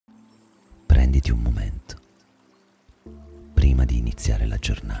Prenditi un momento prima di iniziare la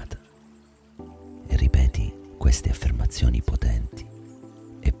giornata e ripeti queste affermazioni potenti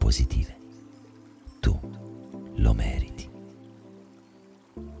e positive. Tu lo meriti.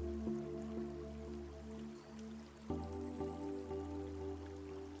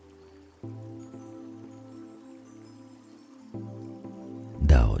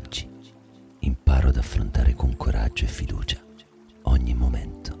 Da oggi imparo ad affrontare con coraggio e fiducia ogni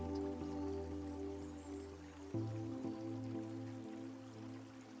momento.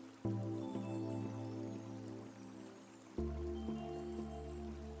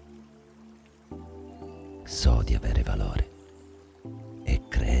 So di avere valore e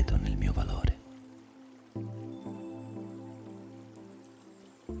credo nel mio valore.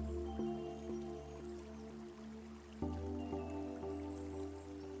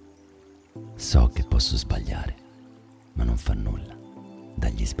 So che posso sbagliare, ma non fa nulla.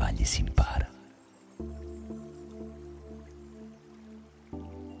 Dagli sbagli si impara.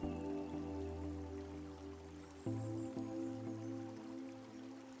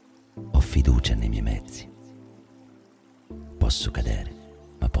 Ho fiducia nei miei mezzi. Posso cadere,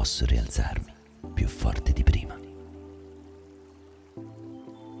 ma posso rialzarmi più forte di prima.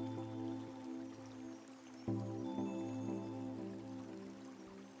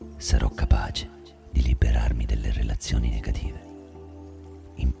 Sarò capace di liberarmi delle relazioni negative.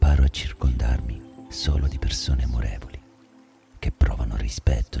 Imparo a circondarmi solo di persone amorevoli, che provano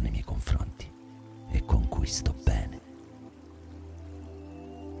rispetto nei miei confronti e con cui sto bene.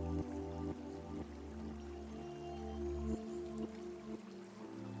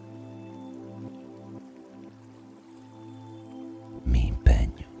 Mi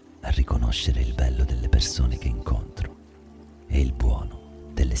impegno a riconoscere il bello delle persone che incontro e il buono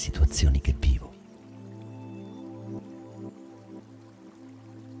delle situazioni che vivo.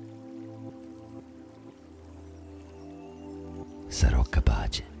 Sarò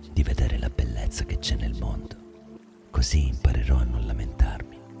capace di vedere la bellezza che c'è nel mondo, così imparerò a non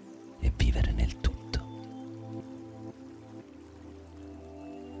lamentarmi e vivere nel tutto.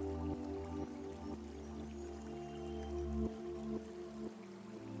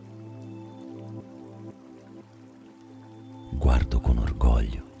 Guardo con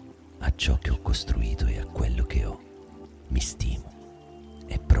orgoglio a ciò che ho costruito e a quello che ho. Mi stimo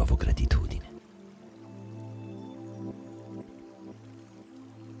e provo gratitudine.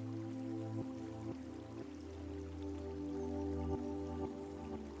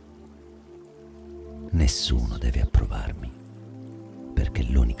 Nessuno deve approvarmi, perché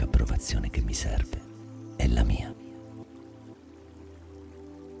l'unica approvazione che mi serve è la mia.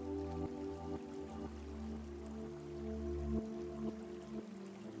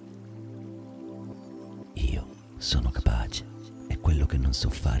 Io sono capace e quello che non so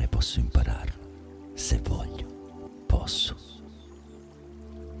fare posso impararlo. Se voglio, posso.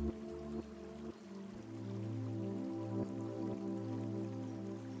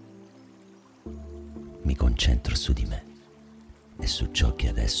 Mi concentro su di me e su ciò che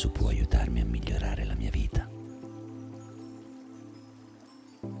adesso può aiutarmi a migliorare la mia vita.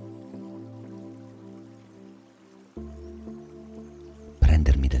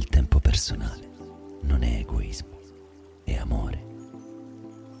 Prendermi del tempo personale non è egoismo, è amore.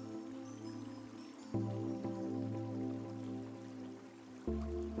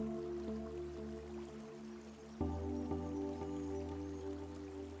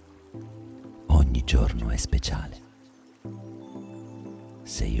 Ogni giorno è speciale,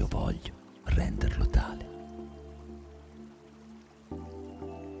 se io voglio renderlo tale.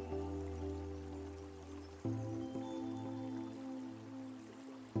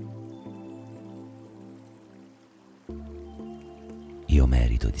 Io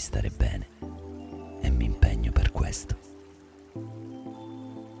merito di stare bene e mi impegno per questo.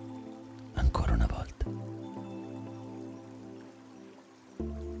 Ancora una volta.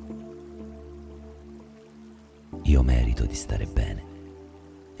 Io merito di stare bene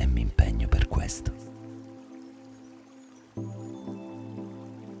e mi impegno per questo.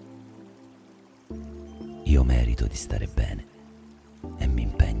 Io merito di stare bene e mi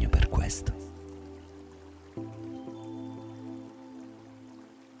impegno per questo.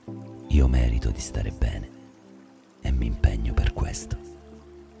 Io merito di stare bene e mi impegno per questo.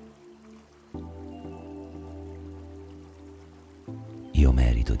 Io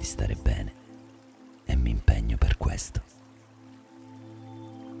merito di stare bene e mi impegno per questo.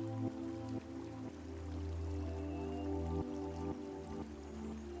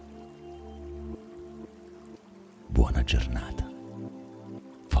 Buona giornata.